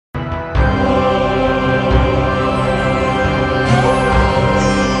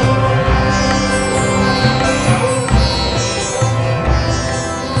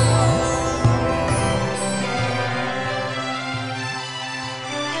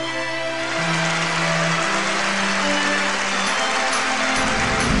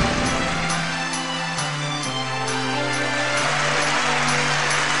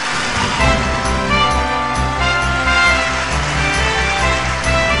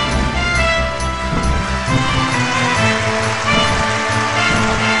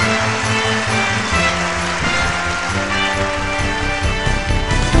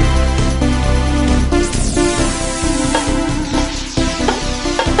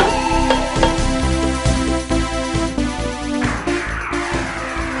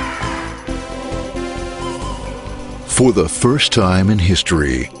For the first time in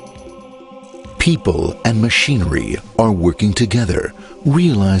history, people and machinery are working together,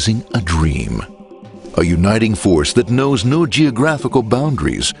 realizing a dream. A uniting force that knows no geographical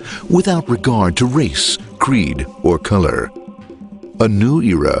boundaries without regard to race, creed, or color. A new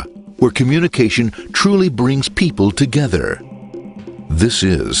era where communication truly brings people together. This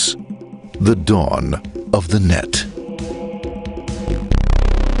is the dawn of the net.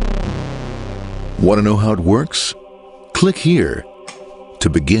 Want to know how it works? Click here to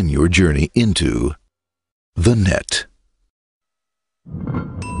begin your journey into the net.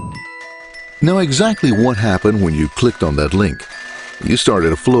 Now, exactly what happened when you clicked on that link? You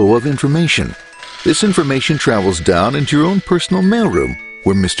started a flow of information. This information travels down into your own personal mailroom,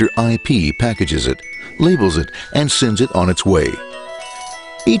 where Mr. IP packages it, labels it, and sends it on its way.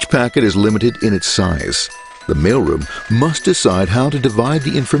 Each packet is limited in its size. The mailroom must decide how to divide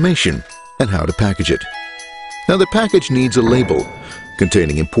the information and how to package it. Now, the package needs a label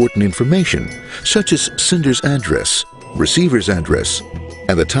containing important information, such as sender's address, receiver's address,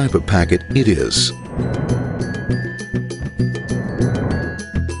 and the type of packet it is.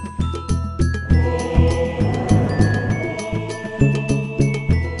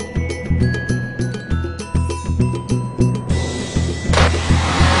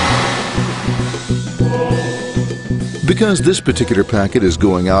 Because this particular packet is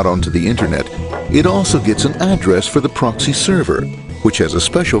going out onto the internet, it also gets an address for the proxy server, which has a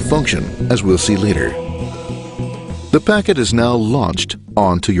special function, as we'll see later. The packet is now launched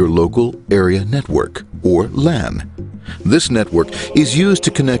onto your local area network, or LAN. This network is used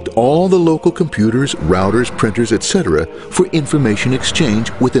to connect all the local computers, routers, printers, etc. for information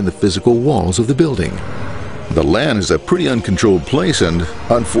exchange within the physical walls of the building. The LAN is a pretty uncontrolled place, and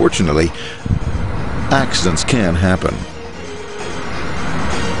unfortunately, accidents can happen.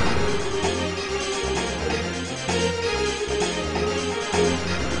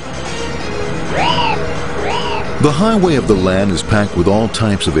 The highway of the LAN is packed with all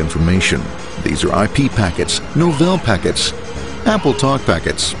types of information. These are IP packets, Novell packets, AppleTalk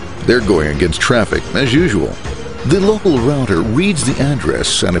packets. They're going against traffic, as usual. The local router reads the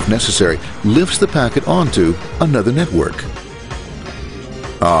address and, if necessary, lifts the packet onto another network.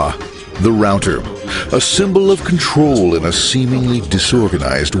 The router, a symbol of control in a seemingly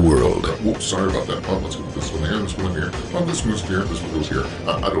disorganized world. Whoops, sorry about that. Let's go with this one here, this one here. This moves here, this one goes here.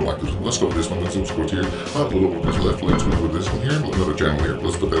 I don't like this one. Let's go with this one. Let's go here. A little bit this left. Let's go with this one here. Another channel here.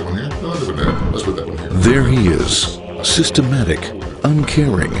 Let's put that one here. Another one there. Let's put that one here. There he is, systematic,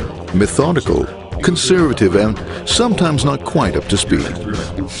 uncaring, methodical, conservative, and sometimes not quite up to speed.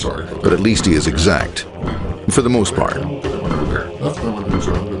 Sorry. But at least he is exact, for the most part. That one goes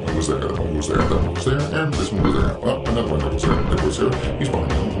there, that one goes there, that one goes there, and this one goes there. Oh, another one goes there, that goes there. He's fine.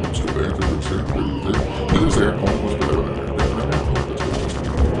 Let's go there, that goes there, he goes there. Oh, let's put that one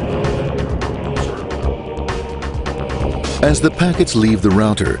there. As the packets leave the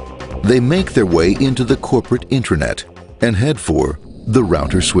router, they make their way into the corporate intranet and head for the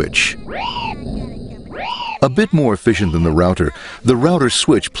router switch. A bit more efficient than the router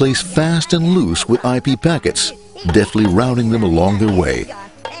switch plays fast and loose with IP packets, deftly routing them along their way.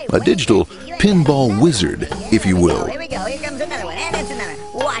 A digital pinball wizard, if you will. Here we go, here comes another one, and it's another.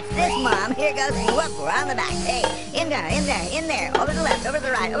 Watch this, Mom. Here goes, whoop, we're on the back. Hey, in there, in there, in there. Over the left, over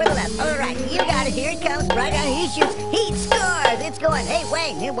the right, over the left, over the right. You got it, here it comes, right on. He shoots, he scores. It's going, hey,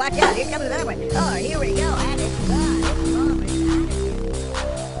 wait, here, watch out, here comes another one. Oh, here we go, and it's gone.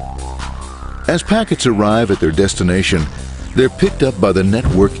 As packets arrive at their destination, they're picked up by the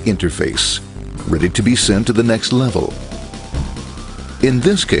network interface, ready to be sent to the next level. In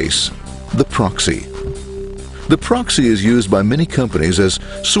this case, the proxy. The proxy is used by many companies as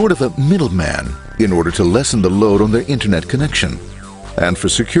sort of a middleman in order to lessen the load on their internet connection, and for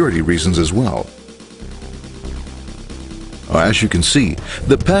security reasons as well. As you can see,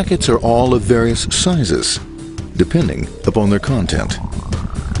 the packets are all of various sizes, depending upon their content.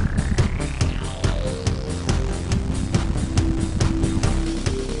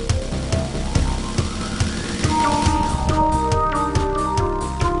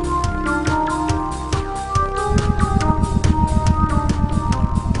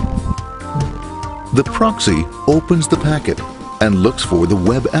 The proxy opens the packet and looks for the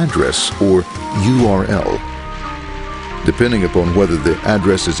web address, or URL. Depending upon whether the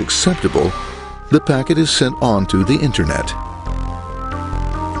address is acceptable, the packet is sent on to the internet.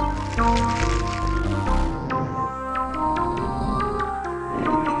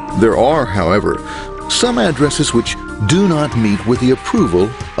 There are, however, some addresses which do not meet with the approval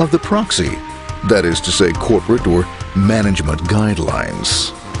of the proxy, that is to say, corporate or management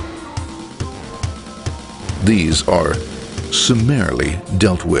guidelines. These are summarily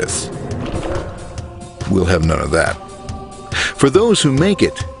dealt with. We'll have none of that. For those who make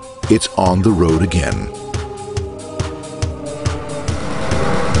it, it's on the road again.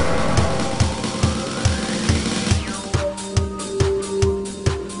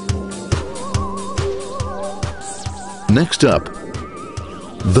 Next up,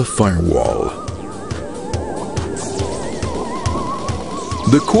 the firewall.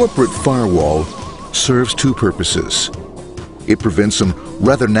 The corporate firewall serves two purposes. It prevents some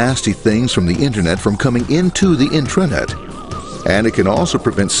rather nasty things from the internet from coming into the intranet, and it can also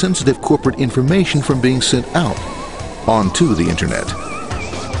prevent sensitive corporate information from being sent out onto the internet.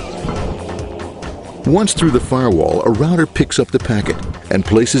 Once through the firewall, a router picks up the packet and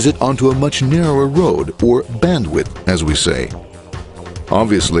places it onto a much narrower road, or bandwidth, as we say.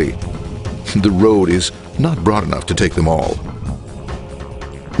 Obviously, the road is not broad enough to take them all.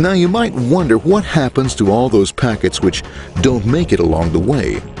 Now you might wonder what happens to all those packets which don't make it along the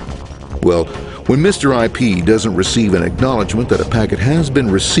way. Well, when Mr. IP doesn't receive an acknowledgement that a packet has been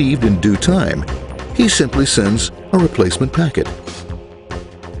received in due time, he simply sends a replacement packet.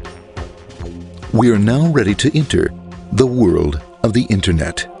 We are now ready to enter the world of the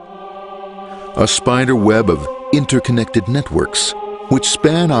Internet. A spider web of interconnected networks which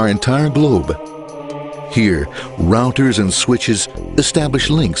span our entire globe. Here, routers and switches establish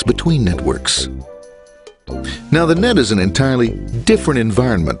links between networks. Now, the net is an entirely different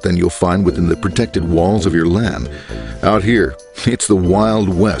environment than you'll find within the protected walls of your LAN. Out here, it's the Wild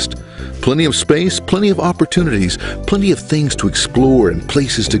West. Plenty of space, plenty of opportunities, plenty of things to explore and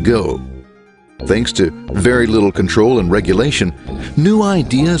places to go. Thanks to very little control and regulation, new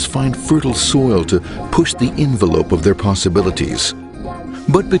ideas find fertile soil to push the envelope of their possibilities.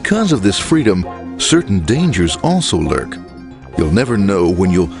 But because of this freedom, certain dangers also lurk. You'll never know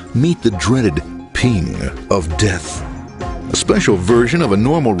when you'll meet the dreaded ping of death. A special version of a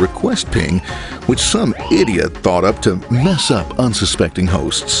normal request ping, which some idiot thought up to mess up unsuspecting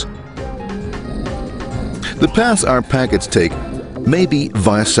hosts. The paths our packets take may be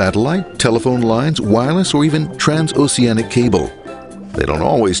via satellite, telephone lines, wireless, or even transoceanic cable. They don't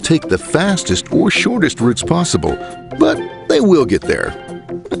always take the fastest or shortest routes possible, but they will get there.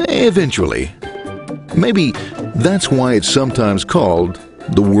 Eventually. Maybe that's why it's sometimes called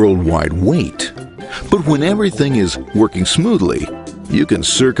the worldwide wait. But when everything is working smoothly, you can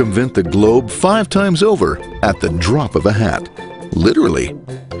circumvent the globe 5 times over at the drop of a hat. Literally.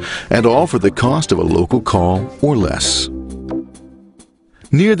 And all for the cost of a local call or less.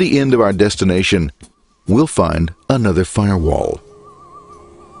 Near the end of our destination, we'll find another firewall.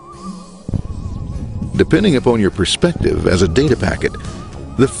 Depending upon your perspective as a data packet,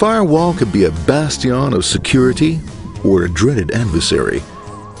 the firewall could be a bastion of security or a dreaded adversary.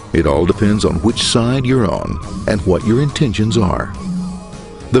 It all depends on which side you're on and what your intentions are.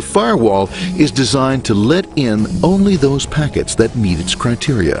 The firewall is designed to let in only those packets that meet its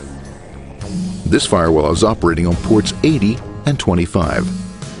criteria. This firewall is operating on ports 80 and 25.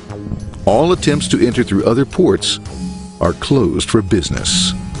 All attempts to enter through other ports are closed for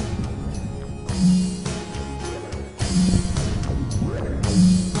business.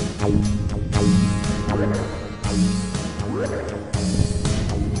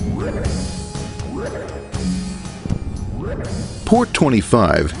 Port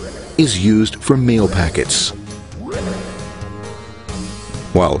 25 is used for mail packets,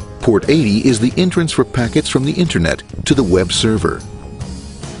 while Port 80 is the entrance for packets from the Internet to the web server.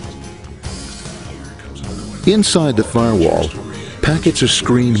 Inside the firewall, packets are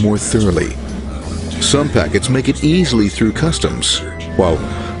screened more thoroughly. Some packets make it easily through customs, while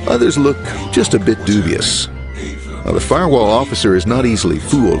others look just a bit dubious. Now, the firewall officer is not easily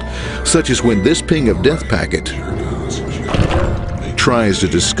fooled, such as when this ping of death packet tries to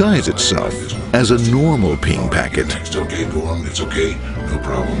disguise itself as a normal ping packet. It's okay, go on. It's okay. No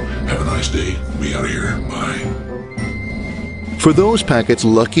problem. Have a nice day. Be out of here. Bye. For those packets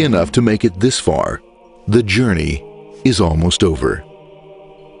lucky enough to make it this far, the journey is almost over.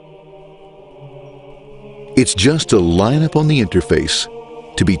 It's just a lineup on the interface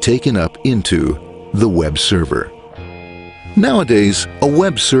to be taken up into the web server. Nowadays, a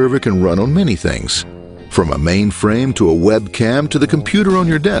web server can run on many things, from a mainframe to a webcam to the computer on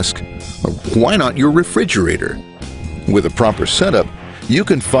your desk. Or why not your refrigerator? With a proper setup, you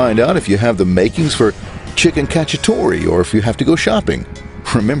can find out if you have the makings for chicken cacciatore or if you have to go shopping.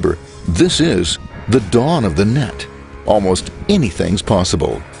 Remember, this is the dawn of the net. Almost anything's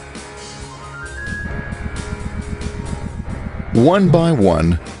possible. One by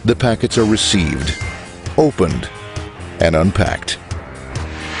one, the packets are received, opened, and unpacked.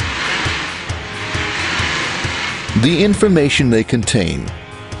 The information they contain,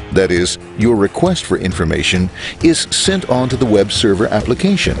 that is, your request for information, is sent on to the web server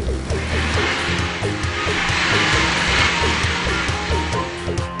application.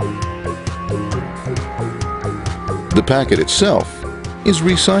 The packet itself is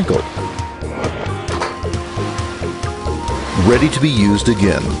recycled, ready to be used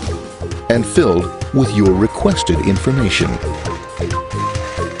again, and filled with your requested information.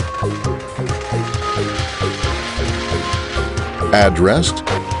 Addressed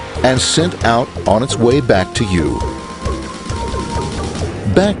and sent out on its way back to you.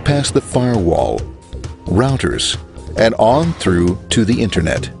 Back past the firewall, routers, and on through to the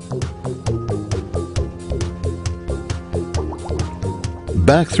internet.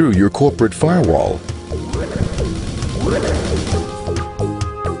 Back through your corporate firewall.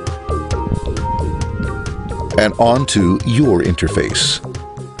 And onto your interface.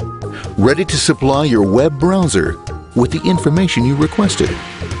 Ready to supply your web browser with the information you requested.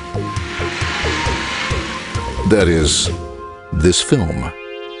 That is, this film.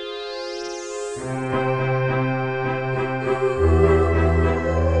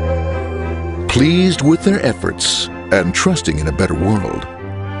 Pleased with their efforts and trusting in a better world,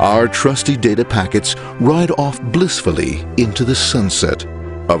 our trusty data packets ride off blissfully into the sunset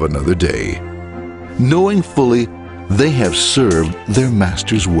of another day, knowing fully they have served their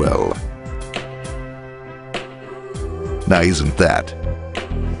masters well. Now, isn't that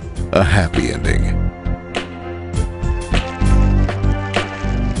a happy ending?